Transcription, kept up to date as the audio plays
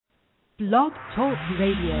Blog Talk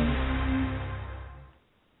Radio.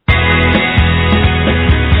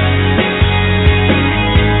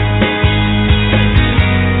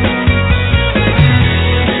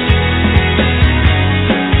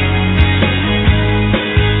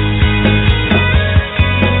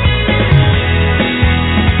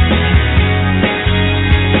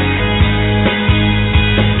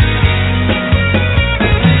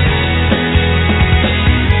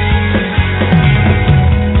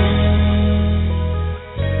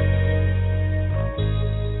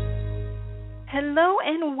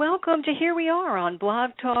 Welcome to Here We Are on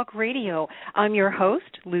Blog Talk Radio. I'm your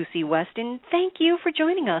host, Lucy Weston. Thank you for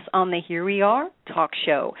joining us on the Here We Are Talk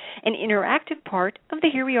Show, an interactive part of the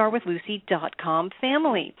HereWeAreWithLucy.com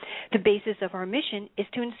family. The basis of our mission is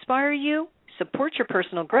to inspire you, support your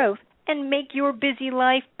personal growth, and make your busy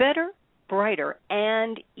life better, brighter,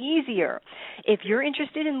 and easier. If you're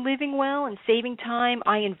interested in living well and saving time,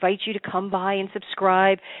 I invite you to come by and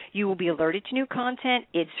subscribe. You will be alerted to new content.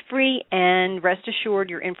 It's free, and rest assured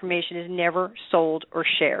your information is never sold or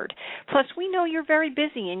shared. Plus, we know you're very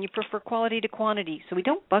busy and you prefer quality to quantity, so we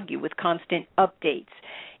don't bug you with constant updates.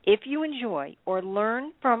 If you enjoy or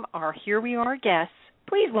learn from our Here We Are guests,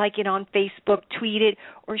 please like it on Facebook, tweet it,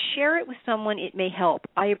 or share it with someone it may help.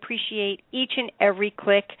 I appreciate each and every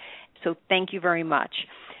click. So thank you very much.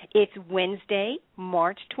 It's Wednesday,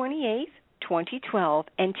 March 28th, 2012,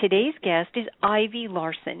 and today's guest is Ivy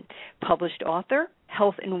Larson, published author,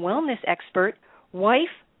 health and wellness expert, wife,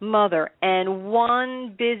 mother, and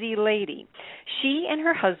one busy lady. She and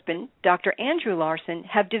her husband, Dr. Andrew Larson,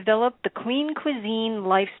 have developed the Clean Cuisine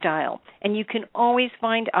lifestyle, and you can always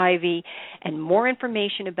find Ivy and more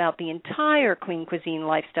information about the entire Clean Cuisine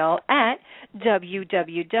lifestyle at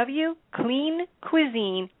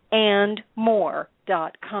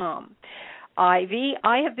www.cleancuisineandmore.com. Ivy,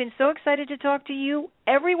 I have been so excited to talk to you.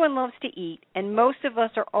 Everyone loves to eat, and most of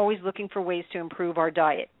us are always looking for ways to improve our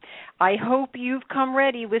diet. I hope you've come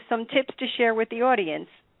ready with some tips to share with the audience.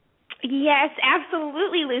 Yes,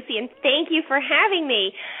 absolutely, Lucy, and thank you for having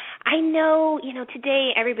me. I know,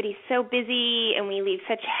 today everybody's so busy and we lead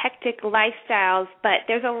such hectic lifestyles, but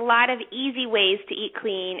there's a lot of easy ways to eat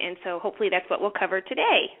clean, and so hopefully that's what we'll cover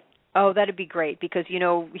today. Oh, that'd be great because,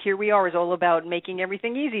 Here We Are is all about making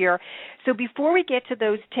everything easier. So before we get to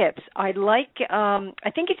those tips, I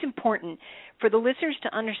think it's important for the listeners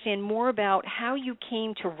to understand more about how you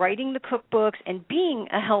came to writing the cookbooks and being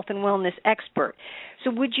a health and wellness expert.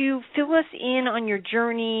 So would you fill us in on your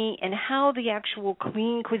journey and how the actual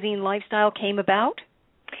Clean Cuisine lifestyle came about?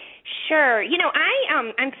 Sure.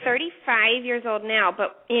 I'm 35 years old now,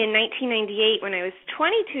 but in 1998, when I was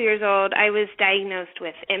 22 years old, I was diagnosed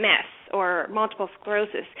with MS, or multiple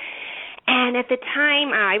sclerosis. And at the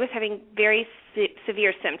time, I was having very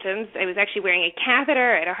severe symptoms. I was actually wearing a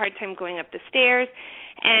catheter. I had a hard time going up the stairs.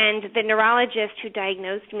 And the neurologist who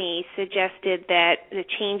diagnosed me suggested that the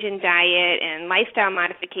change in diet and lifestyle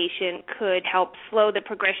modification could help slow the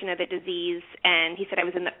progression of the disease. And he said I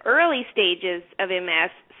was in the early stages of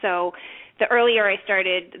MS, so the earlier I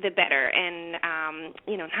started, the better. And,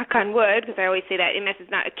 knock on wood, because I always say that MS is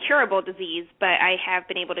not a curable disease, but I have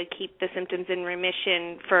been able to keep the symptoms in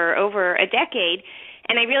remission for over a decade.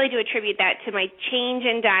 And I really do attribute that to my change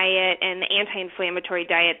in diet and the anti-inflammatory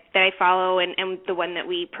diet that I follow and the one that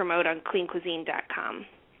we promote on cleancuisine.com.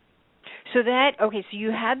 So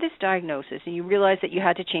you had this diagnosis and you realized that you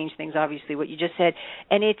had to change things, obviously, what you just said.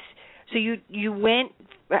 And you went,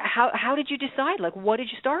 how did you decide? What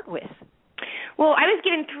did you start with? Well, I was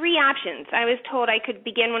given three options. I was told I could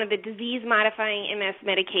begin one of the disease-modifying MS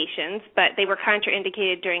medications, but they were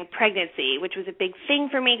contraindicated during pregnancy, which was a big thing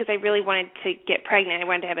for me because I really wanted to get pregnant. I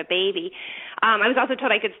wanted to have a baby. I was also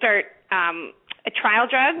told I could start a trial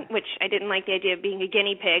drug, which I didn't like the idea of being a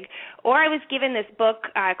guinea pig, or I was given this book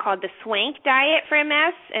called The Swank Diet for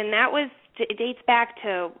MS, and it dates back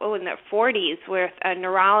to in the 40s with a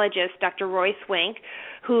neurologist, Dr. Roy Swank,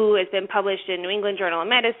 who has been published in New England Journal of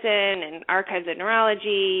Medicine and Archives of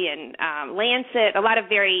Neurology and Lancet, a lot of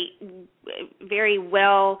very, very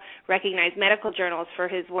well-recognized medical journals for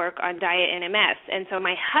his work on diet and MS. And so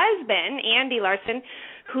my husband, Andy Larson,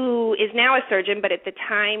 who is now a surgeon but at the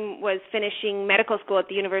time was finishing medical school at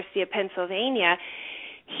the University of Pennsylvania,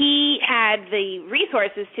 he had the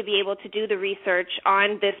resources to be able to do the research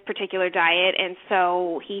on this particular diet, and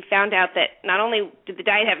so he found out that not only did the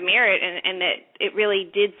diet have merit and that it really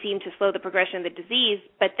did seem to slow the progression of the disease,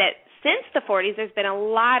 but that since the 40s there's been a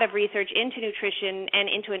lot of research into nutrition and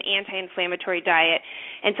into an anti-inflammatory diet.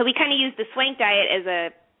 And so we kind of used the Swank diet as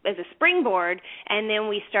a as a springboard, and then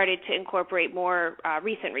we started to incorporate more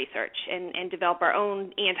recent research and develop our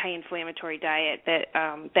own anti-inflammatory diet that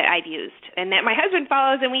I've used and that my husband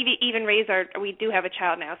follows, and we do have a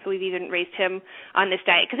child now, so we've even raised him on this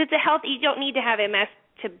diet because it's a health. You don't need to have MS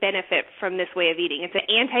to benefit from this way of eating. It's an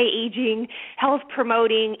anti-aging,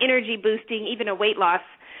 health-promoting, energy-boosting, even a weight loss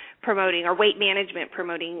promoting or weight management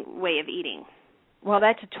promoting way of eating. Well,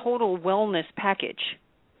 that's a total wellness package.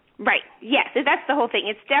 Right. Yes, that's the whole thing.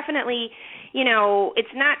 It's definitely,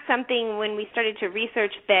 it's not something when we started to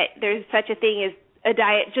research that there's such a thing as a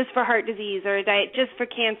diet just for heart disease or a diet just for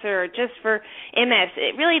cancer or just for MS.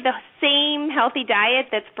 Really the same healthy diet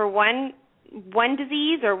that's for one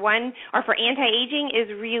disease or for anti-aging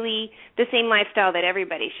is really the same lifestyle that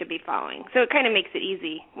everybody should be following. So it kind of makes it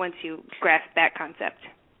easy once you grasp that concept.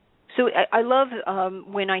 So I love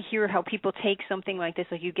when I hear how people take something like this,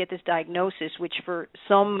 like you get this diagnosis, which for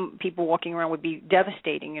some people walking around would be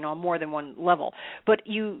devastating, on more than one level. But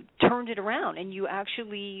you turned it around and you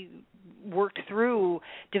actually worked through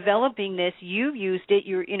developing this. You've used it.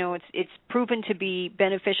 It's proven to be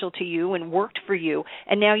beneficial to you and worked for you,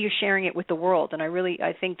 and now you're sharing it with the world. And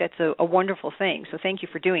I think that's a wonderful thing. So thank you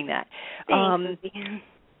for doing that. Thanks.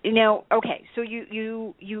 Now, okay, so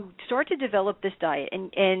you start to develop this diet,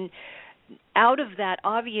 and out of that,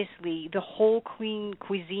 obviously, the whole clean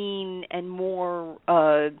cuisine and more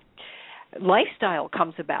lifestyle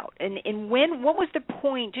comes about. And what was the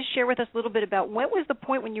point? Just share with us a little bit about what was the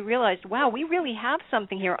point when you realized, wow, we really have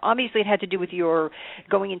something here. Obviously, it had to do with your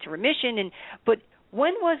going into remission, but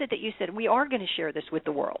when was it that you said we are going to share this with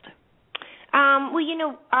the world?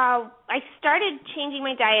 I started changing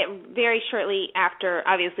my diet very shortly after,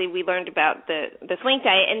 obviously, we learned about the Swank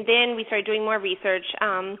diet, and then we started doing more research.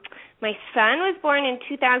 My son was born in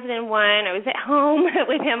 2001. I was at home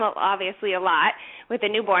with him, obviously, a lot with a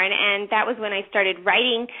newborn, and that was when I started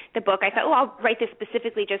writing the book. I thought, I'll write this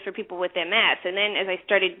specifically just for people with MS. And then as I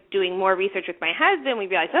started doing more research with my husband, we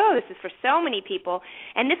realized, this is for so many people.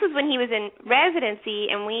 And this was when he was in residency,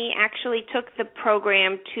 and we actually took the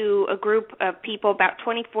program to a group of people, about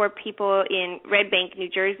 24 people in Red Bank, New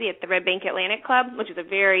Jersey, at the Red Bank Atlantic Club, which is a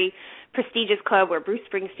very prestigious club where Bruce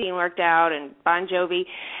Springsteen worked out and Bon Jovi.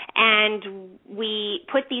 And we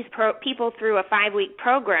put these people through a 5-week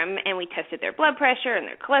program, and we tested their blood pressure and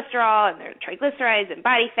their cholesterol and their triglycerides and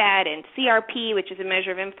body fat and CRP, which is a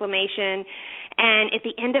measure of inflammation. And at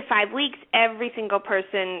the end of 5 weeks, every single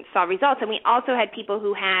person saw results. And we also had people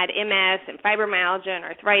who had MS and fibromyalgia and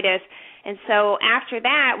arthritis. And so after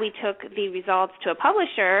that, we took the results to a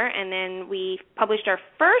publisher, and then we published our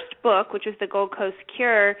first book, which was The Gold Coast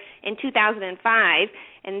Cure, in 2005.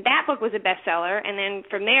 And that book was a bestseller. And then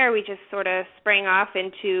from there, we just sort of sprang off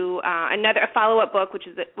into a follow-up book, which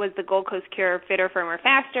was The Gold Coast Cure, Fitter, Firmer,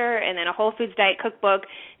 Faster, and then a Whole Foods Diet Cookbook.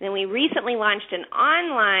 And then we recently launched an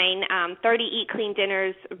online 30 Eat Clean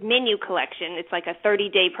Dinners menu collection. It's like a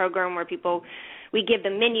 30-day program where we give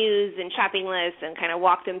them menus and shopping lists and kind of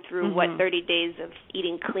walk them through what 30 days of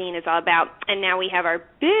eating clean is all about. And now we have our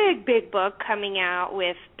big book coming out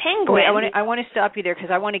with Penguin. I want to stop you there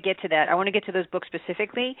because I want to get to that. I want to get to those books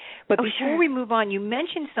specifically. But before we move on, you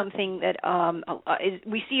mentioned something that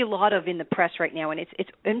we see a lot of in the press right now, and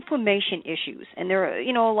it's inflammation issues. And there are,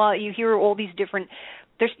 a lot. You hear all these different.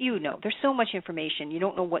 There's so much information. You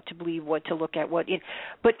don't know what to believe, what to look at,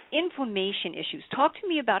 but inflammation issues. Talk to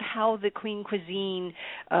me about how the clean cuisine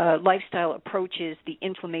lifestyle approaches the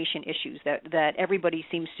inflammation issues that everybody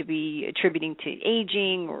seems to be attributing to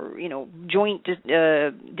aging or, joint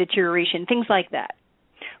deterioration, things like that.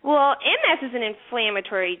 Well, MS is an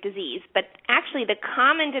inflammatory disease, but actually the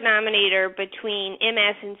common denominator between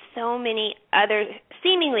MS and so many other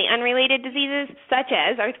seemingly unrelated diseases, such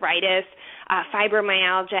as arthritis,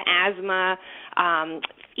 fibromyalgia, asthma,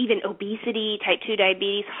 even obesity, type 2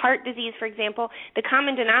 diabetes, heart disease, for example, the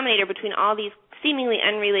common denominator between all these seemingly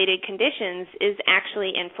unrelated conditions is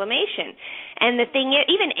actually inflammation. And the thing is,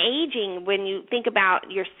 even aging, when you think about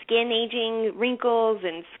your skin aging, wrinkles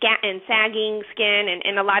and sagging skin,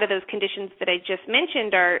 and a lot of those conditions that I just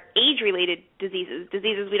mentioned are age-related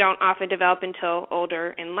diseases we don't often develop until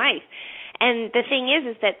older in life. And the thing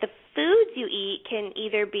is that the foods you eat can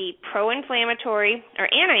either be pro-inflammatory or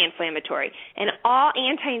anti-inflammatory. And all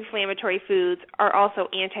anti-inflammatory foods are also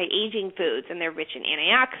anti-aging foods, and they're rich in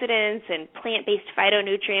antioxidants and plant-based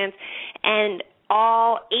phytonutrients. And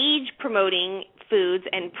all age-promoting foods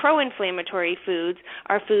and pro-inflammatory foods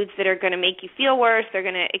are foods that are going to make you feel worse, they're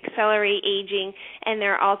going to accelerate aging, and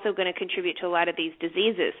they're also going to contribute to a lot of these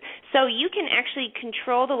diseases. So you can actually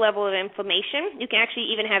control the level of inflammation. You can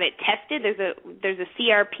actually even have it tested. There's a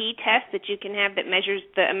CRP test that you can have that measures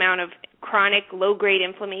the amount of chronic low-grade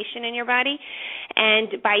inflammation in your body.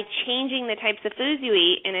 And by changing the types of foods you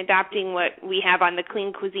eat and adopting what we have on the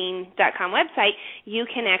cleancuisine.com website, you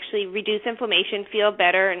can actually reduce inflammation, feel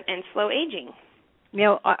better, and slow aging.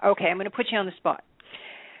 Okay, I'm going to put you on the spot.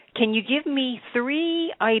 Can you give me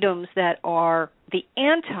 3 items that are the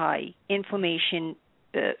anti-inflammation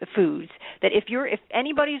foods that if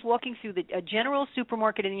anybody's walking through a general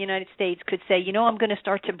supermarket in the United States could say, I'm going to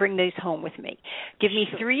start to bring these home with me. Give me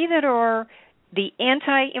 3 that are the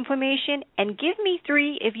anti-inflammation, and give me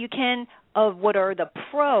 3, if you can, of what are the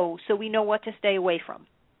pro, so we know what to stay away from.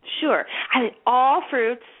 Sure. All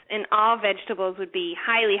fruits and all vegetables would be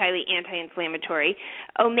highly, highly anti-inflammatory.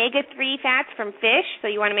 Omega-3 fats from fish, so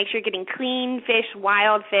you want to make sure you're getting clean fish,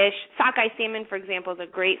 wild fish. Sockeye salmon, for example, is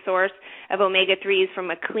a great source of omega-3s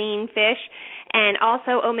from a clean fish. And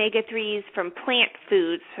also omega-3s from plant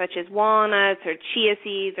foods, such as walnuts or chia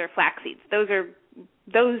seeds or flax seeds.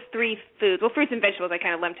 Those 3 foods. Well, fruits and vegetables I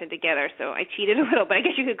kind of lumped in together, so I cheated a little, but I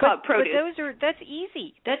guess you could call it produce. But that's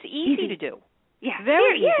easy. That's easy to do. Yeah,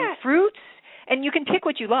 very easy. Yeah. Fruits, and you can pick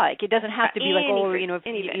what you like. It doesn't have to be like,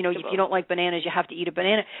 if you don't like bananas, you have to eat a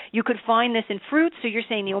banana. You could find this in fruits. So you're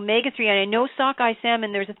saying the omega-3, and I know sockeye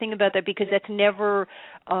salmon. There's a thing about that because that's never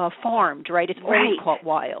farmed, right? It's always caught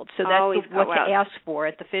wild. So that's what to ask for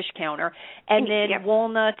at the fish counter. And then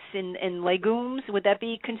walnuts and legumes. Would that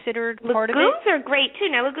be considered part of it? Legumes are great too.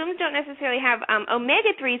 Now legumes don't necessarily have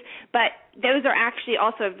omega-3s, but those are actually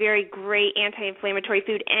also a very great anti-inflammatory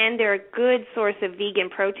food, and they're a good source of vegan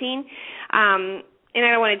protein. And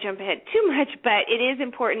I don't want to jump ahead too much, but it is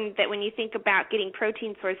important that when you think about getting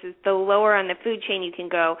protein sources, the lower on the food chain you can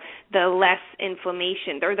go, the less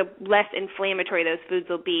inflammation, or the less inflammatory those foods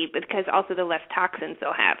will be, because also the less toxins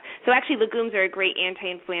they'll have. So actually legumes are a great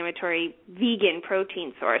anti-inflammatory vegan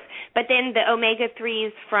protein source. But then the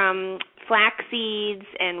omega-3s from flax seeds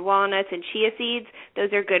and walnuts and chia seeds,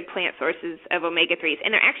 those are good plant sources of omega-3s.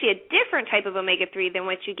 And they're actually a different type of omega-3 than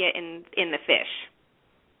what you get in the fish.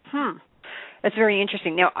 That's very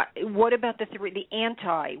interesting. Now, what about the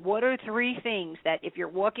anti? What are 3 things that if you're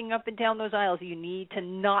walking up and down those aisles you need to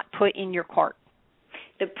not put in your cart?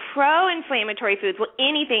 The pro-inflammatory foods, well,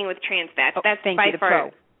 anything with trans fats. That's by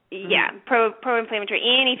far. Yeah, pro-inflammatory.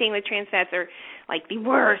 Anything with trans fats are like the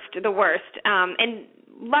worst. And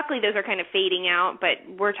luckily those are kind of fading out, but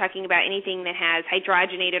we're talking about anything that has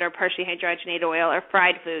hydrogenated or partially hydrogenated oil or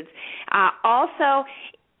fried foods. Also,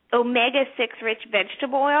 omega-6 rich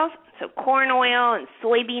vegetable oils, so corn oil and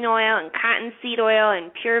soybean oil and cottonseed oil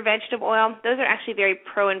and pure vegetable oil, those are actually very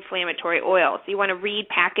pro-inflammatory oils. So you want to read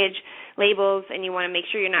package labels, and you want to make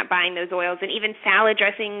sure you're not buying those oils. And even salad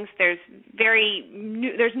dressings, there's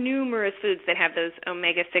numerous foods that have those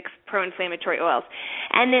omega-6 pro-inflammatory oils.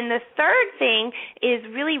 And then the third thing is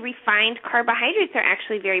really refined carbohydrates are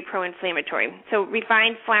actually very pro-inflammatory. So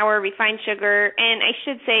refined flour, refined sugar, and I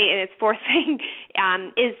should say, and its fourth thing,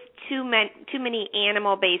 is too many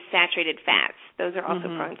animal-based saturated fats. Those are also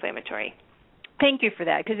pro-inflammatory. Thank you for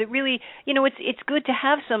that, because it really, it's good to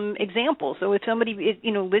have some examples. So if somebody,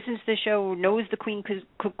 listens to the show, knows the clean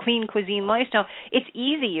cuisine lifestyle, it's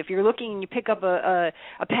easy. If you're looking and you pick up a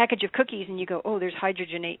package of cookies and you go, oh, there's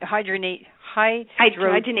hydrogenated.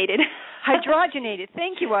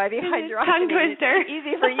 Thank you, Ivy. Hydrogenated. Tongue twister.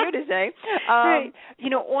 Easy for you to say. Right.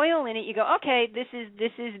 Oil in it. You go, okay, this is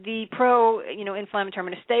the pro-inflammatory. I'm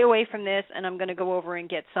going to stay away from this, and I'm going to go over and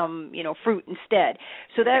get some, fruit instead.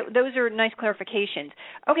 So those are nice clarifications.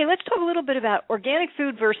 Okay, let's talk a little bit about organic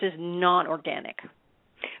food versus non-organic.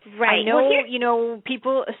 Right. I know,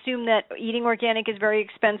 people assume that eating organic is very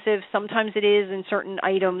expensive. Sometimes it is in certain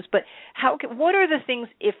items. But what are the things,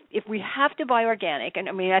 if we have to buy organic, and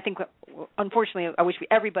I mean, I think, unfortunately, I wish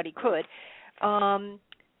everybody could, but I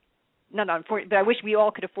wish we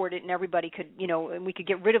all could afford it and everybody could, and we could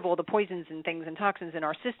get rid of all the poisons and things and toxins in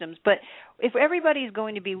our systems. But if everybody's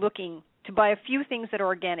going to be looking to buy a few things that are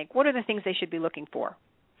organic, what are the things they should be looking for?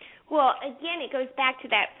 Well, again, it goes back to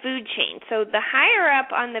that food chain. So the higher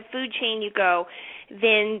up on the food chain you go,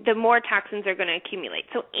 then the more toxins are going to accumulate.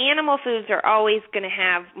 So animal foods are always going to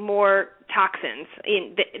have more toxins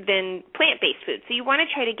than plant-based foods. So you want to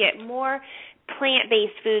try to get more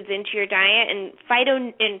plant-based foods into your diet, and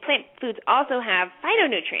plant foods also have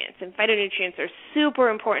phytonutrients, and phytonutrients are super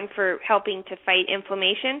important for helping to fight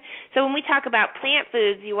inflammation. So when we talk about plant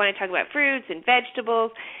foods, you want to talk about fruits and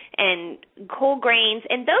vegetables and whole grains,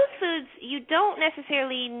 and those foods, you don't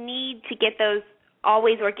necessarily need to get those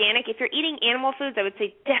always organic. If you're eating animal foods, I would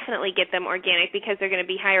say definitely get them organic because they're going to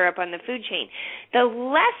be higher up on the food chain. The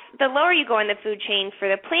lower you go on the food chain for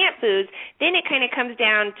the plant foods, then it kind of comes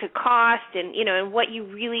down to cost and and what you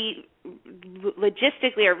really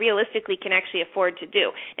logistically or realistically can actually afford to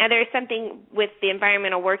do. Now, there's something with the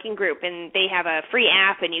Environmental Working Group, and they have a free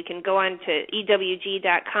app, and you can go on to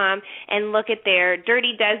EWG.com and look at their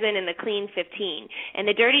Dirty Dozen and the Clean 15. And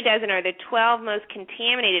the Dirty Dozen are the 12 most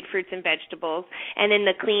contaminated fruits and vegetables, and then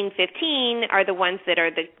the Clean 15 are the ones that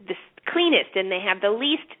are the cleanest, and they have the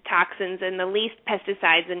least toxins and the least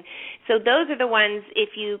pesticides. And so those are the ones,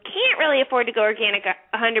 if you can't really afford to go organic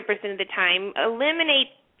 100% of the time, eliminate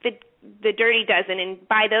the Dirty Dozen and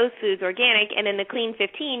buy those foods organic, and then the Clean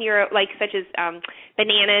 15, such as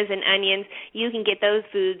bananas and onions, you can get those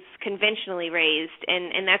foods conventionally raised,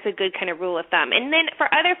 and that's a good kind of rule of thumb. And then for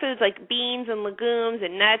other foods like beans and legumes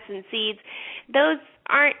and nuts and seeds, those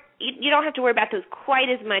aren't, you don't have to worry about those quite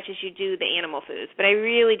as much as you do the animal foods. But I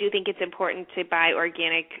really do think it's important to buy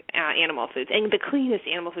organic animal foods and the cleanest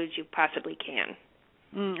animal foods you possibly can.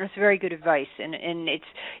 That's very good advice, and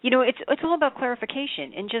it's all about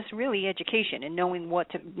clarification and just really education and knowing what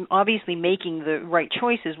to, obviously making the right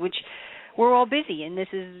choices, which we're all busy, and this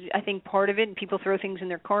is, I think, part of it. And people throw things in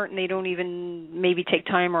their cart and they don't even maybe take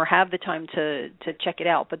time or have the time to check it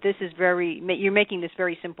out. But this is you're making this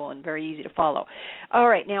very simple and very easy to follow. All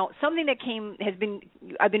right, now something that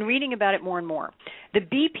I've been reading about it more and more, the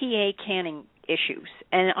BPA canning issues.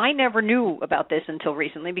 And I never knew about this until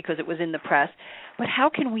recently because it was in the press. But how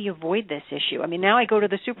can we avoid this issue? I mean, now I go to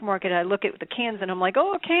the supermarket and I look at the cans and I'm like,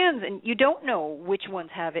 oh, cans, and you don't know which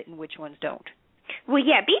ones have it and which ones don't. Well,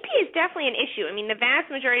 yeah, BPA is definitely an issue. I mean, the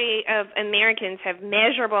vast majority of Americans have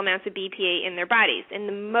measurable amounts of BPA in their bodies, and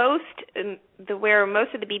where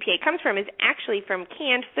most of the BPA comes from is actually from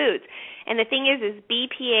canned foods. And the thing is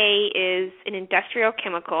BPA is an industrial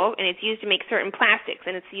chemical, and it's used to make certain plastics,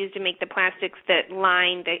 and it's used to make the plastics that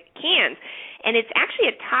line the cans. And it's actually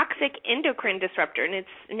a toxic endocrine disruptor, and it's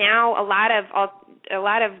now a lot of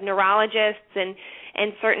neurologists and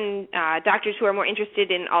certain doctors who are more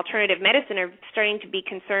interested in alternative medicine are starting to be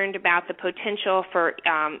concerned about the potential for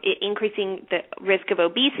increasing the risk of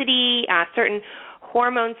obesity, certain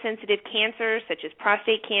hormone-sensitive cancers such as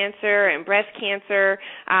prostate cancer and breast cancer,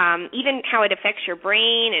 even how it affects your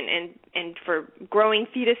brain and for growing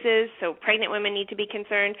fetuses, so pregnant women need to be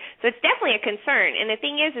concerned. So it's definitely a concern. And the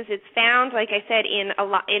thing is it's found, like I said, in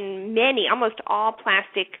almost all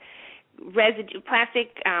plastic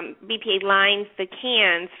BPA lines the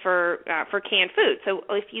cans for canned food. So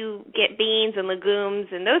if you get beans and legumes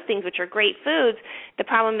and those things, which are great foods, the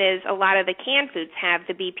problem is a lot of the canned foods have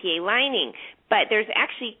the BPA lining. But there's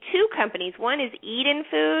actually two companies. One is Eden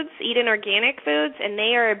Organic Foods, and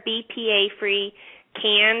they are a BPA-free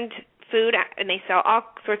canned food, and they sell all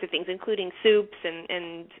sorts of things, including soups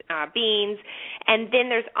and beans. And then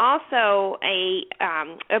there's also a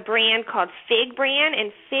brand called Fig brand,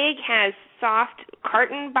 and Fig has soft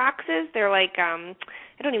carton boxes. They're like I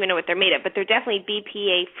don't even know what they're made of, but they're definitely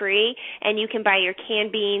BPA free, and you can buy your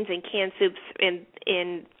canned beans and canned soups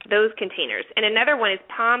in those containers. And another one is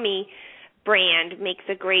Pommy brand, makes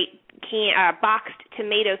a great boxed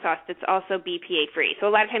tomato sauce that's also BPA free. So a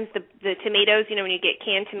lot of times the tomatoes, when you get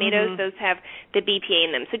canned tomatoes, those have the BPA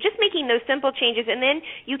in them. So just making those simple changes, and then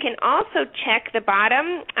you can also check the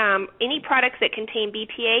bottom. Any products that contain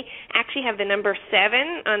BPA actually have the number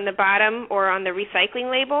 7 on the bottom or on the recycling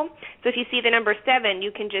label. So if you see the number 7, you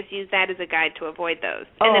can just use that as a guide to avoid those.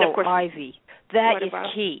 And then of course, Ivy, that is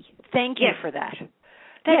key. Thank you for that.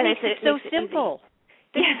 That makes it so simple.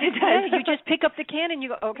 Yes, it does. You just pick up the can and you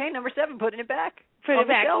go, okay, number 7, putting it back. Put it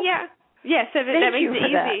back. Yeah. Yeah, so that makes it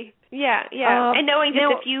easy. Yeah. And knowing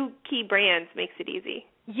just a few key brands makes it easy.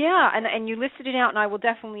 Yeah, and you listed it out, and I will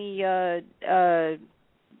definitely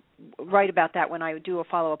write about that when I do a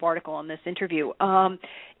follow-up article on this interview.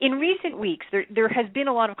 In recent weeks, there has been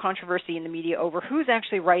a lot of controversy in the media over who's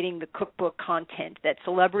actually writing the cookbook content that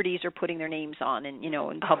celebrities are putting their names on and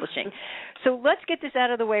publishing. So let's get this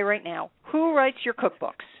out of the way right now. Who writes your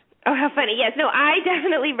cookbooks? Oh, how funny. Yes, no, I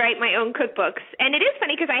definitely write my own cookbooks. And it is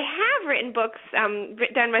funny because I have written books,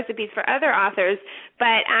 done recipes for other authors,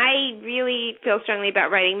 but I really feel strongly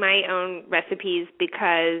about writing my own recipes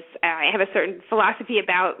because I have a certain philosophy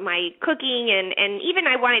about my cooking, and even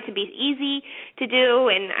I want it to be easy to do,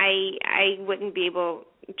 and I wouldn't be able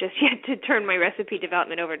just yet to turn my recipe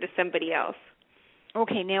development over to somebody else.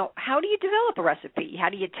 Okay, now, how do you develop a recipe? How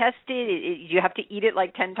do you test it? You have to eat it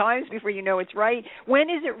like 10 times before you know it's right. When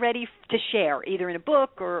is it ready to share, either in a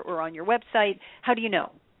book or on your website? How do you know?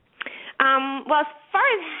 Well, as far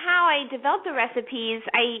as how I develop the recipes,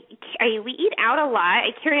 we eat out a lot.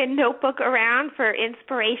 I carry a notebook around for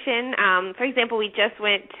inspiration. For example, we just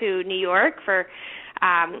went to New York for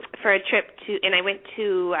for a trip and I went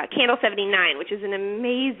to Candle 79, which is an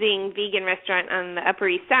amazing vegan restaurant on the Upper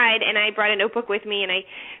East Side, and I brought a notebook with me, and I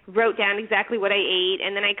wrote down exactly what I ate,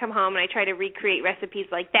 and then I come home and I try to recreate recipes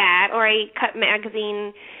like that, or I cut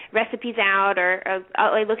magazine recipes out, or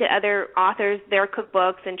I look at other authors, their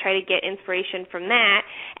cookbooks, and try to get inspiration from that.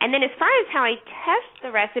 And then as far as how I test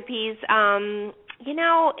the recipes,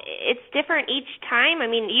 it's different each time. I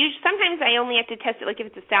mean, sometimes I only have to test it, like if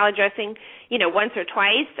it's a salad dressing, once or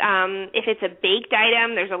twice. If it's a baked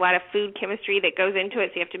item, there's a lot of food chemistry that goes into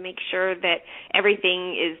it, so you have to make sure that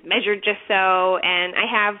everything is measured just so. And I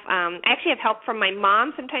actually have help from my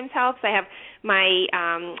mom. Sometimes helps. I have my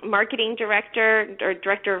marketing director or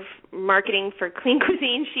director of marketing for Clean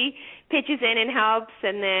Cuisine. She pitches in and helps,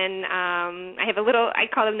 and then I have I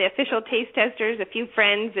call them the official taste testers, a few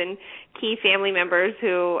friends and key family members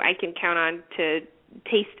who I can count on to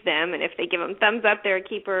taste them, and if they give them thumbs up, they're a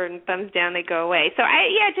keeper, and thumbs down, they go away. So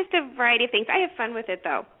just a variety of things. I have fun with it,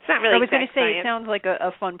 though. It's not really. I was going to say science. It sounds like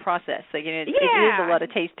a fun process. Like, it is a lot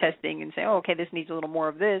of taste testing and saying, okay, this needs a little more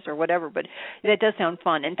of this or whatever. But that does sound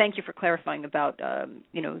fun. And thank you for clarifying about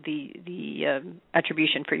the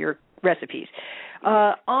attribution for your recipes.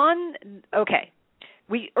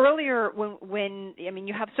 We earlier when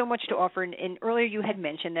you have so much to offer, and earlier you had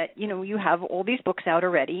mentioned that you have all these books out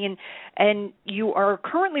already, and you are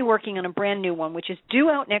currently working on a brand new one which is due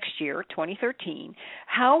out next year, 2013.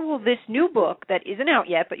 How will this new book that isn't out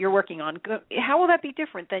yet but you're working on, how will that be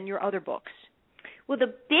different than your other books? Well,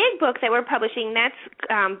 the big book that we're publishing, that's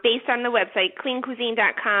based on the website.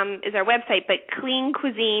 CleanCuisine.com is our website, but Clean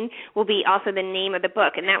Cuisine will be also the name of the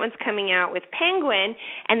book, and that one's coming out with Penguin.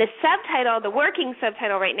 And the subtitle, the working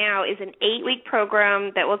subtitle right now, is an 8-week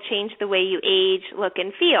program that will change the way you age, look,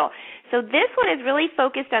 and feel. So this one is really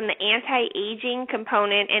focused on the anti-aging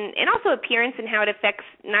component and also appearance and how it affects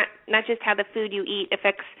not just how the food you eat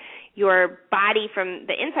affects your body from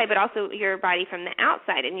the inside, but also your body from the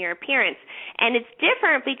outside and your appearance. And it's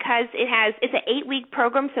different because it's an 8-week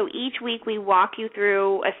program, so each week we walk you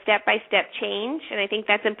through a step-by-step change, and I think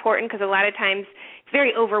that's important because a lot of times it's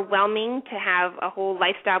very overwhelming to have a whole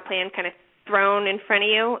lifestyle plan kind of thrown in front of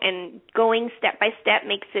you, and going step-by-step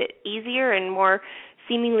makes it easier and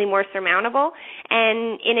seemingly more surmountable.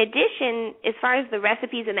 And in addition, as far as the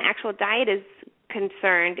recipes and the actual diet is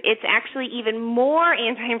concerned, it's actually even more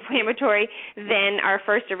anti-inflammatory than our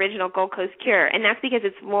first original Gold Coast Cure, and that's because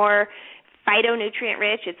it's more phytonutrient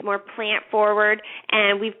rich, it's more plant forward,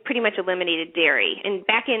 and we've pretty much eliminated dairy. And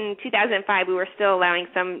back in 2005, we were still allowing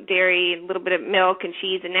some dairy, a little bit of milk and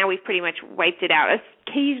cheese, and now we've pretty much wiped it out.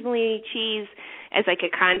 Occasionally cheese as like a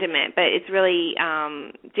condiment, but it's really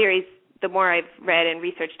dairy's, the more I've read and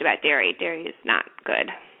researched about dairy is not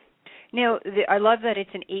good. Now, I love that it's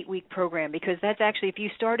an 8-week program, because that's actually, if you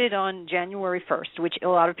started on January 1st, which a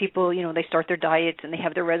lot of people, they start their diets and they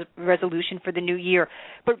have their resolution for the new year.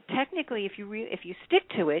 But technically, if you stick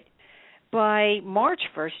to it, by March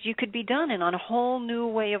 1st, you could be done and on a whole new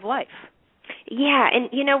way of life. Yeah,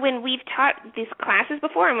 and when we've taught these classes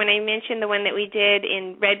before, and when I mentioned the one that we did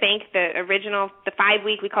in Red Bank, the original, the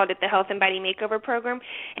 5-week, we called it the Health and Body Makeover Program,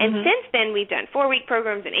 and since then we've done 4-week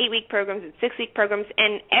programs and 8-week programs and 6-week programs,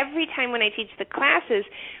 and every time when I teach the classes,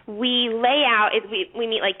 we lay out, we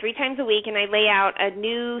meet like 3 times a week, and I lay out a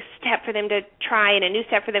new step for them to try and a new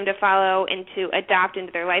step for them to follow and to adopt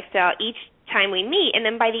into their lifestyle each time we meet, and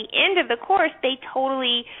then by the end of the course, they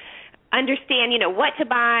totally understand, what to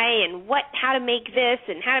buy and how to make this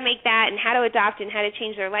and how to make that and how to adopt and how to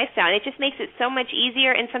change their lifestyle. And it just makes it so much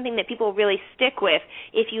easier and something that people really stick with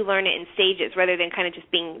if you learn it in stages rather than kind of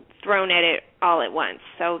just being thrown at it all at once.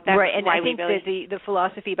 So that's right, and why I think the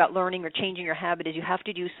philosophy about learning or changing your habit is you have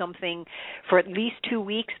to do something for at least 2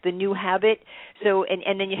 weeks, the new habit. So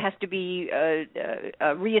and then it has to be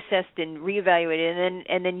reassessed and reevaluated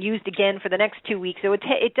and then used again for the next 2 weeks. So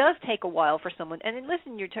it does take a while for someone. And then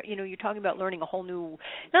listen, you're talking about learning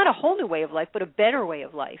not a whole new way of life, but a better way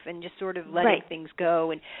of life, and just sort of letting things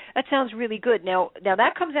go. And that sounds really good. Now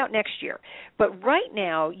that comes out next year. But right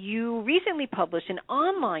now, you recently published an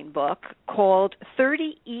online book called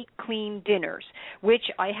 30 Eat Clean Dinners, which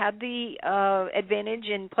I had the advantage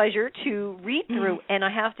and pleasure to read through, and I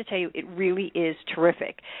have to tell you, it really is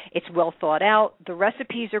terrific. It's well thought out. The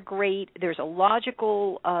recipes are great. There's a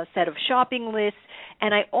logical set of shopping lists,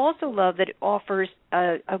 and I also love that it offers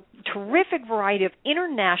a terrific variety of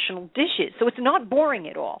international dishes, so it's not boring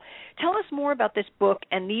at all. Tell us more about this book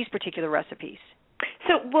and these particular recipes.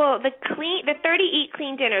 So, the 30 Eat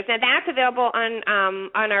Clean Dinners, now that's available on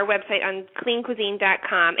our website on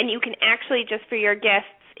cleancuisine.com, and you can actually, just for your guests,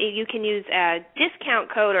 you can use a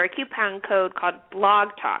discount code or a coupon code called Blog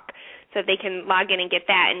Talk. so they can log in and get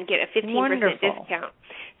that and get a 15% Wonderful. discount.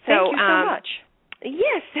 Thank you so much.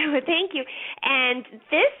 Yes, so thank you. And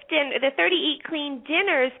this dinner, the 30 Eat Clean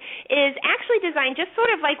dinners, is actually designed just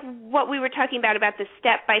sort of like what we were talking about the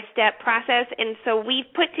step-by-step process. And so we've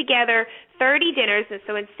put together 30 dinners. And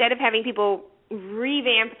so instead of having people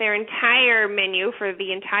revamp their entire menu for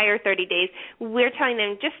the entire 30 days, we're telling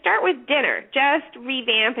them just start with dinner, just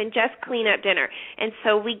revamp and just clean up dinner. And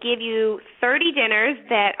so we give you 30 dinners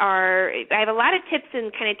that are, I have a lot of tips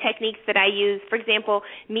and kind of techniques that I use. For example,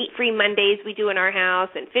 meat-free Mondays we do in our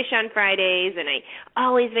house, and fish on Fridays, and I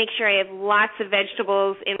always make sure I have lots of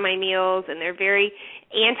vegetables in my meals, and they're very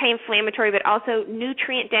anti-inflammatory but also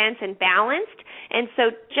nutrient-dense and balanced. And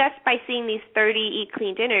so just by seeing these 30 Eat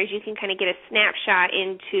Clean dinners, you can kind of get a snapshot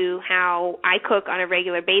into how I cook on a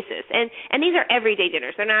regular basis. And these are everyday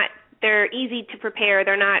dinners. They're easy to prepare.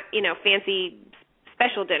 They're not, fancy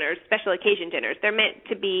special dinners, special occasion dinners. They're meant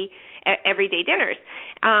to be everyday dinners.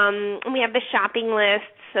 And we have the shopping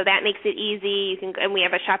list, so that makes it easy. And we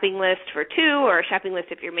have a shopping list for 2 or a shopping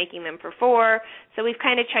list if you're making them for 4. So we've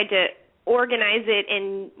kind of tried to organize it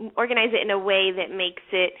in a way that makes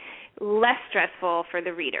it less stressful for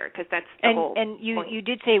the reader, because that's the whole And you point. You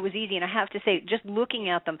did say it was easy, and I have to say, just looking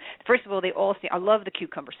at them, first of all, they all I love the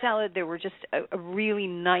cucumber salad. There were just a really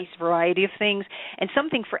nice variety of things, and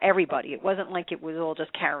something for everybody. It wasn't like it was all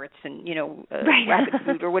just carrots and right. rapid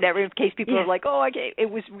food or whatever. In case people yeah. are like, oh, okay, it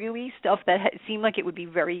was really stuff that seemed like it would be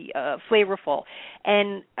very flavorful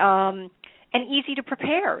and easy to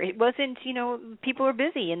prepare. It wasn't, people are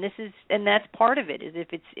busy, and that's part of it.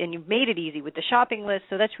 And you've made it easy with the shopping list,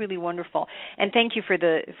 so that's really wonderful. And thank you for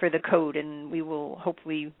the code, and we will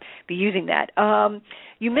hopefully be using that.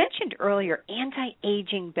 You mentioned earlier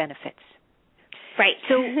anti-aging benefits. Right.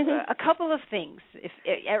 So a couple of things.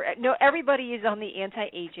 Everybody is on the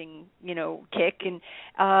anti-aging, kick, and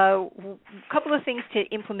a couple of things to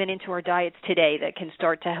implement into our diets today that can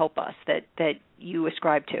start to help us that you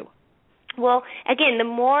ascribe to. Well, again, the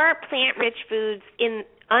more plant-rich foods in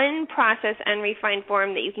unprocessed, unrefined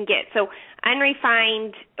form that you can get. So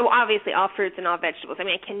unrefined, obviously all fruits and all vegetables. I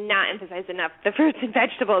cannot emphasize enough the fruits and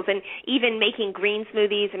vegetables, and even making green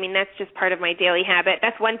smoothies. That's just part of my daily habit.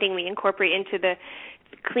 That's one thing we incorporate into the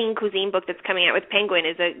Clean Cuisine book that's coming out with Penguin,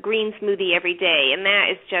 is a green smoothie every day, and that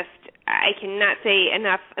is just, I cannot say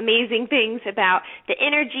enough amazing things about the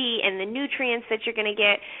energy and the nutrients that you're going to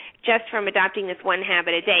get just from adopting this one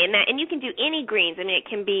habit a day. And you can do any greens. It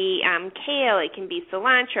can be kale, it can be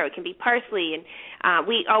cilantro, it can be parsley, and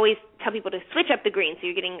we always tell people to switch up the greens so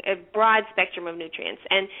you're getting a broad spectrum of nutrients.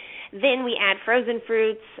 And then we add frozen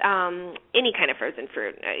fruits, any kind of frozen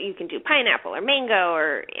fruit. You can do pineapple or mango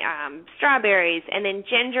or strawberries. And then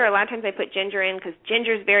ginger. A lot of times I put ginger in because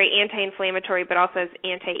ginger is very anti-inflammatory but also has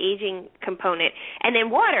anti-aging component. And then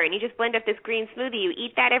water. And you just blend up this green smoothie. You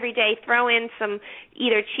eat that every day. Throw in some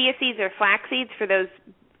either chia seeds or flax seeds for those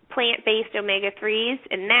plant-based omega-3s,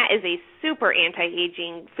 and that is a super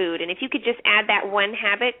anti-aging food. And if you could just add that one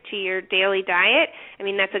habit to your daily diet,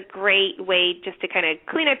 that's a great way just to kind of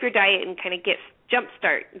clean up your diet and kind of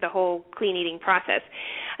jumpstart the whole clean eating process.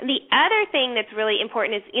 The other thing that's really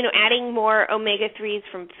important is, adding more omega-3s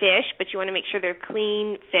from fish, but you want to make sure they're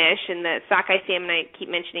clean fish, and the sockeye salmon I keep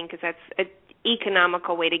mentioning because that's an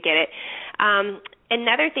economical way to get it.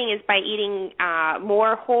 Another thing is by eating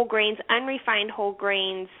more whole grains, unrefined whole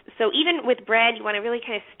grains. So even with bread, you want to really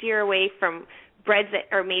kind of steer away from breads that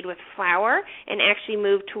are made with flour and actually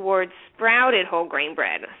move towards sprouted whole grain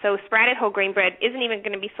bread. So sprouted whole grain bread isn't even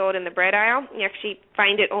going to be sold in the bread aisle. You actually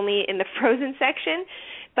find it only in the frozen section.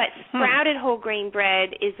 But sprouted whole grain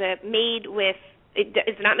bread is made with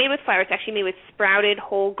It's not made with flour. It's actually made with sprouted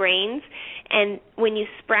whole grains. And when you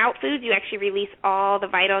sprout foods, you actually release all the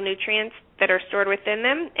vital nutrients that are stored within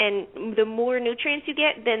them. And the more nutrients you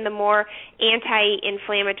get, then the more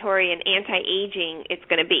anti-inflammatory and anti-aging it's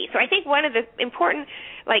going to be. So I think one of the important,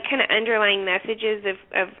 like, kind of underlying messages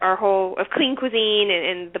of our whole, of Clean Cuisine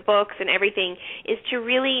and the books and everything is to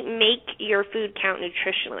really make your food count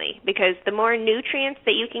nutritionally, because the more nutrients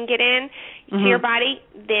that you can get in to your body,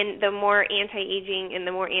 then the more anti-aging and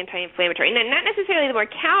the more anti-inflammatory. And not necessarily the more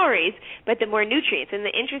calories, but the more nutrients. And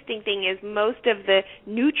the interesting thing is most of the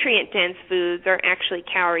nutrient-dense foods are actually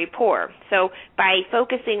calorie poor. So by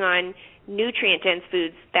focusing on nutrient-dense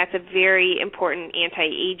foods, that's a very important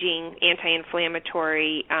anti-aging,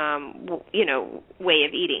 anti-inflammatory, way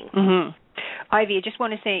of eating. Ivy, I just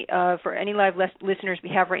want to say for any live listeners we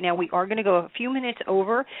have right now, we are going to go a few minutes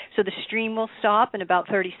over, so the stream will stop in about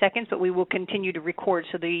 30 seconds, but we will continue to record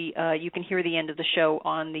so you can hear the end of the show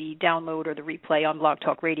on the download or the replay on Blog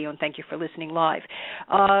Talk Radio, and thank you for listening live.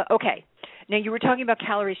 Okay. Now, you were talking about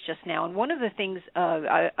calories just now, and one of the things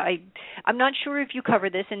I'm not sure if you cover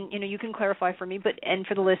this, and you can clarify for me, and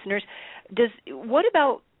for the listeners, what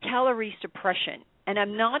about calorie suppression? And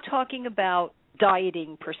I'm not talking about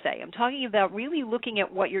dieting per se. I'm talking about really looking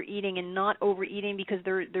at what you're eating and not overeating, because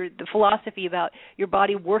they're the philosophy about your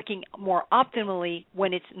body working more optimally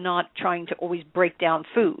when it's not trying to always break down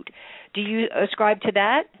food. Do you ascribe to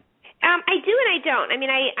that? I do and I don't. I mean,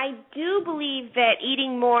 I do believe that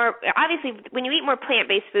eating more, obviously, when you eat more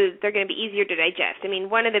plant-based foods, they're going to be easier to digest. I mean,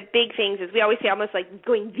 one of the big things is we always say almost like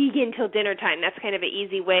going vegan till dinner time. That's kind of an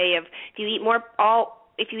easy way of,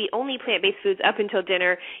 if you eat only plant-based foods up until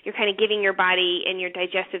dinner, you're kind of giving your body and your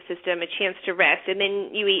digestive system a chance to rest, and then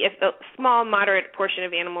you eat a small, moderate portion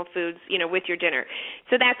of animal foods, with your dinner.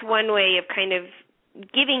 So that's one way of kind of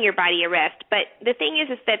giving your body a rest. But the thing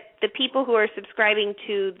is that the people who are subscribing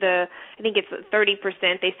to I think it's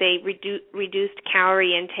 30%, they say reduced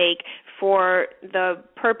calorie intake for the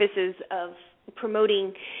purposes of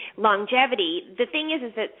promoting longevity. The thing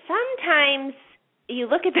is that sometimes you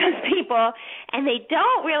look at those people and they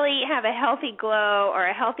don't really have a healthy glow or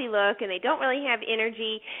a healthy look, and they don't really have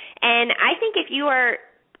energy. And I think if you're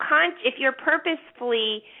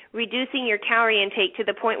purposefully reducing your calorie intake to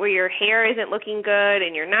the point where your hair isn't looking good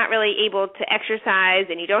and you're not really able to exercise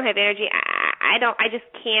and you don't have energy, I just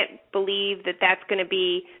can't believe that that's going to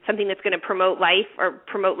be something that's going to promote life or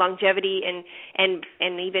promote longevity and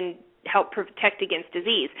even help protect against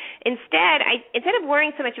disease. Instead of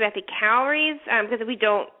worrying so much about the calories, because we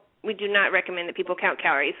do not recommend that people count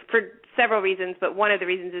calories for several reasons, but one of the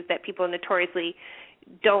reasons is that people notoriously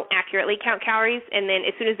don't accurately count calories, and then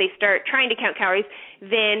as soon as they start trying to count calories,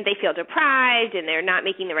 then they feel deprived and they're not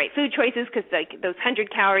making the right food choices, because like those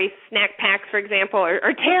 100-calorie snack packs, for example, are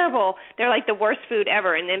terrible. They're like the worst food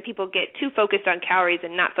ever, and then people get too focused on calories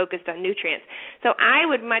and not focused on nutrients. So I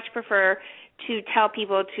would much prefer to tell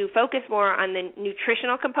people to focus more on the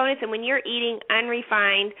nutritional components, and when you're eating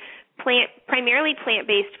unrefined, primarily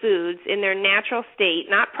plant-based foods in their natural state,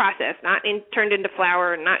 not processed, not turned into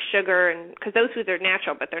flour, not sugar, because those foods are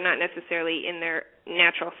natural, but they're not necessarily in their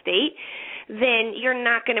natural state, then you're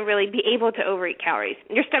not going to really be able to overeat calories.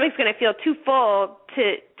 Your stomach's going to feel too full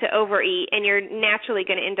to overeat, and you're naturally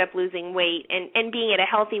going to end up losing weight and being at a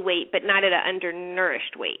healthy weight, but not at an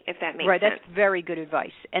undernourished weight, if that makes sense. Right, that's very good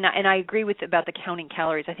advice. And I agree with about the counting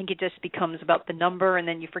calories. I think it just becomes about the number, and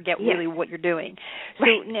then you forget really what you're doing. So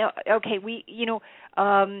now, okay, we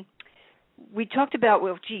talked about,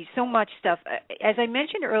 so much stuff. As I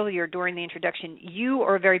mentioned earlier during the introduction, you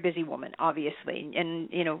are a very busy woman, obviously, and,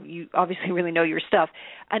 you obviously really know your stuff.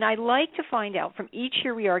 And I'd like to find out from each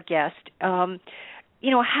Here We Are guest,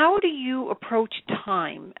 how do you approach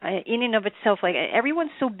time in and of itself? Like,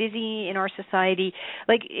 everyone's so busy in our society.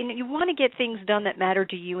 Like, you want to get things done that matter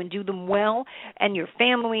to you and do them well, and your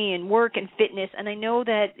family and work and fitness. And I know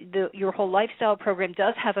that your whole lifestyle program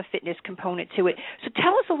does have a fitness component to it. So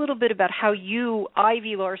tell us a little bit about how you,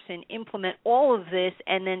 Ivy Larson, implement all of this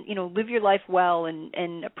and then, live your life well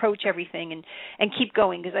and approach everything and keep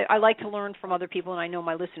going, because I like to learn from other people, and I know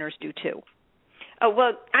my listeners do too. Oh,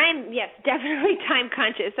 well, I'm, definitely time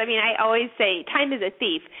conscious. I mean, I always say time is a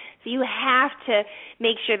thief, so you have to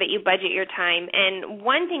make sure that you budget your time. And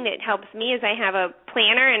one thing that helps me is I have a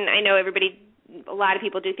planner, and I know a lot of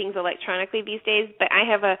people do things electronically these days, but I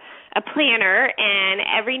have a planner, and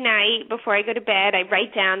every night before I go to bed, I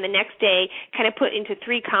write down the next day, kind of put into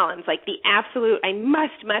 3 columns, like the absolute I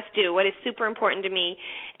must do, what is super important to me,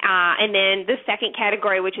 and then the second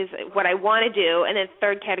category, which is what I want to do, and then the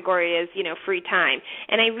third category is, free time.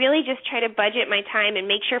 And I really just try to budget my time and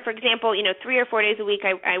make sure, for example, 3 or 4 days a week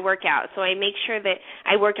I work out. So I make sure that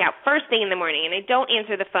I work out first thing in the morning, and I don't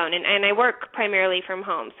answer the phone, and I work primarily from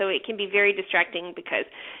home. So it can be very distracting because,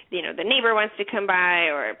 the neighbor wants to come by,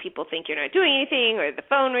 or people think you're not doing anything, or the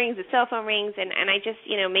phone rings, the cell phone rings, and I just,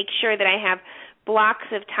 make sure that I have blocks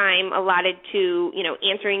of time allotted to,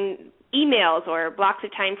 answering emails, or blocks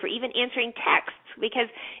of time for even answering texts,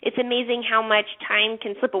 because it's amazing how much time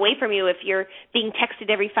can slip away from you if you're being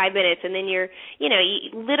texted every 5 minutes, and then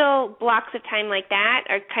little blocks of time like that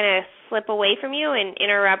are kind of slip away from you and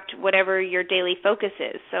interrupt whatever your daily focus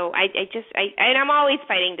is. So I'm always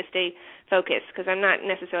fighting to stay focused, because I'm not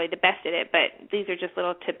necessarily the best at it, but these are just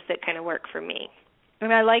little tips that kind of work for me.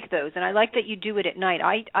 And I like those, and I like that you do it at night.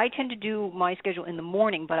 I tend to do my schedule in the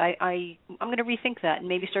morning, but I'm going to rethink that and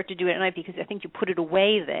maybe start to do it at night, because I think you put it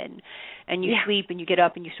away then, and you sleep and you get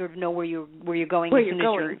up and you sort of know where you're going as soon as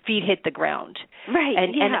your feet hit the ground. Right.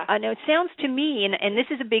 And it sounds to me, and this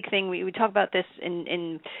is a big thing. We talk about this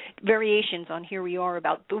in variations on Here We Are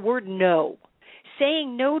about the word no.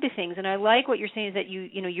 Saying no to things, and I like what you're saying is that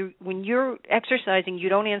you when you're exercising, you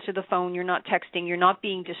don't answer the phone, you're not texting, you're not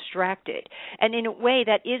being distracted, and in a way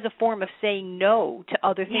that is a form of saying no to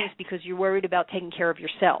other things because you're worried about taking care of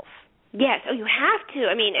yourself. Yes. Oh, you have to.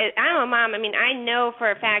 I mean, I'm a mom. I mean, I know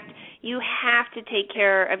for a fact you have to take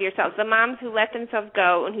care of yourselves. The moms who let themselves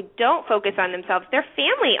go and who don't focus on themselves, their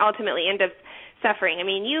family ultimately end up suffering. I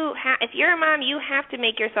mean, if you're a mom, you have to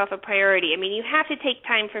make yourself a priority. I mean, you have to take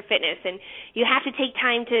time for fitness, and you have to take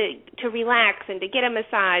time to relax and to get a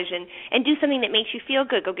massage and do something that makes you feel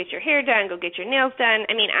good. Go get your hair done. Go get your nails done.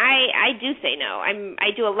 I mean, I do say no. I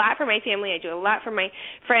do a lot for my family. I do a lot for my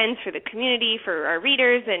friends, for the community, for our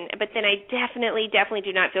readers, but then I definitely do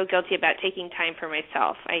not feel guilty about taking time for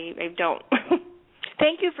myself. I don't.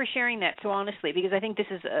 Thank you for sharing that so honestly, because I think this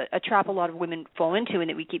is a trap a lot of women fall into, and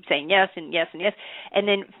that we keep saying yes and yes and yes, and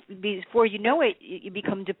then before you know it, you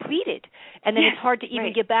become depleted, and then it's hard to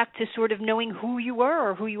even get back to sort of knowing who you were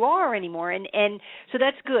or who you are anymore, and so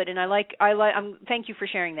that's good, and thank you for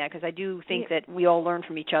sharing that, because I do think that we all learn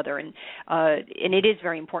from each other, and it is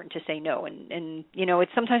very important to say no, and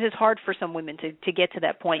sometimes it's hard for some women to get to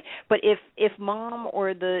that point, but if mom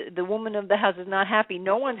or the woman of the house is not happy,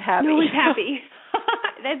 no one's happy. No one's happy.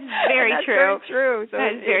 That's very true. Very true. So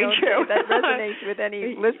that's very true. If that resonates with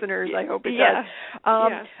any listeners, I hope it does.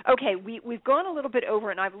 Okay, we've gone a little bit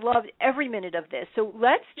over, and I've loved every minute of this. So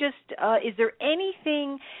let's just, is there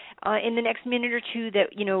anything in the next minute or two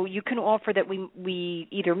that, you can offer that we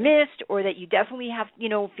either missed, or that you definitely have,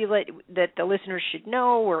 feel that the listeners should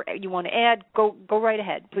know, or you want to add? Go right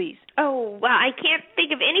ahead, please. Oh, well, I can't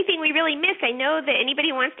think of anything we really missed. I know that anybody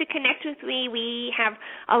who wants to connect with me, we have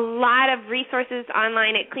a lot of resources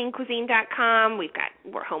online at cleancuisine.com. We've got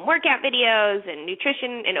home workout videos and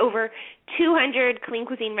nutrition and over 200 clean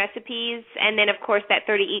cuisine recipes, and then, of course, that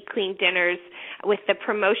 30 Eat Clean dinners with the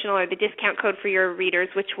promotional or the discount code for your readers,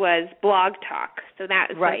 which was Blog Talk. So that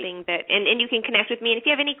is something that, and you can connect with me. And if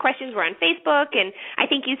you have any questions, we're on Facebook, and I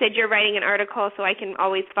think you said you're writing an article, so I can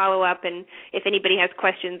always follow up, and if anybody has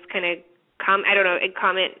questions, kind of comment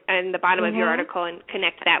in the bottom of your article and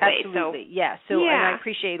connect that way. Absolutely, and I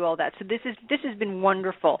appreciate all that. So this has been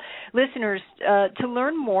wonderful. Listeners, to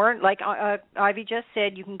learn more, like Ivy just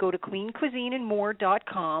said, you can go to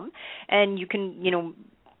cleancuisineandmore.com, and you can,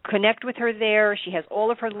 connect with her there. She has all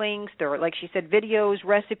of her links. There are, like she said, videos,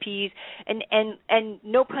 recipes, and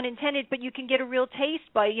no pun intended, but you can get a real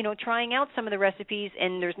taste by, trying out some of the recipes,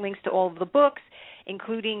 and there's links to all of the books,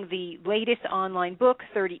 including the latest online book,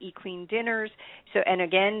 30 Eat Clean Dinners. So, and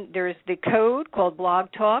again, there's the code called Blog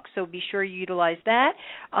Talk, so be sure you utilize that.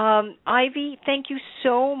 Ivy, thank you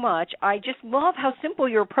so much. I just love how simple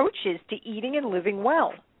your approach is to eating and living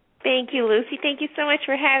well. Thank you, Lucy. Thank you so much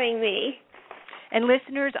for having me. And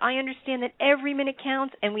listeners, I understand that every minute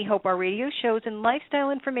counts, and we hope our radio shows and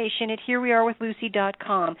lifestyle information at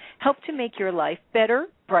HereWeAreWithLucy.com help to make your life better,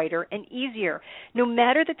 brighter, and easier. No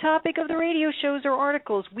matter the topic of the radio shows or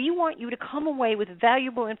articles, we want you to come away with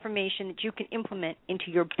valuable information that you can implement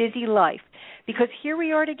into your busy life. Because here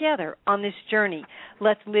we are together on this journey.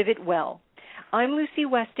 Let's live it well. I'm Lucy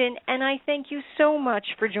Weston, and I thank you so much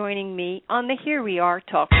for joining me on the Here We Are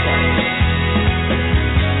Talk Show.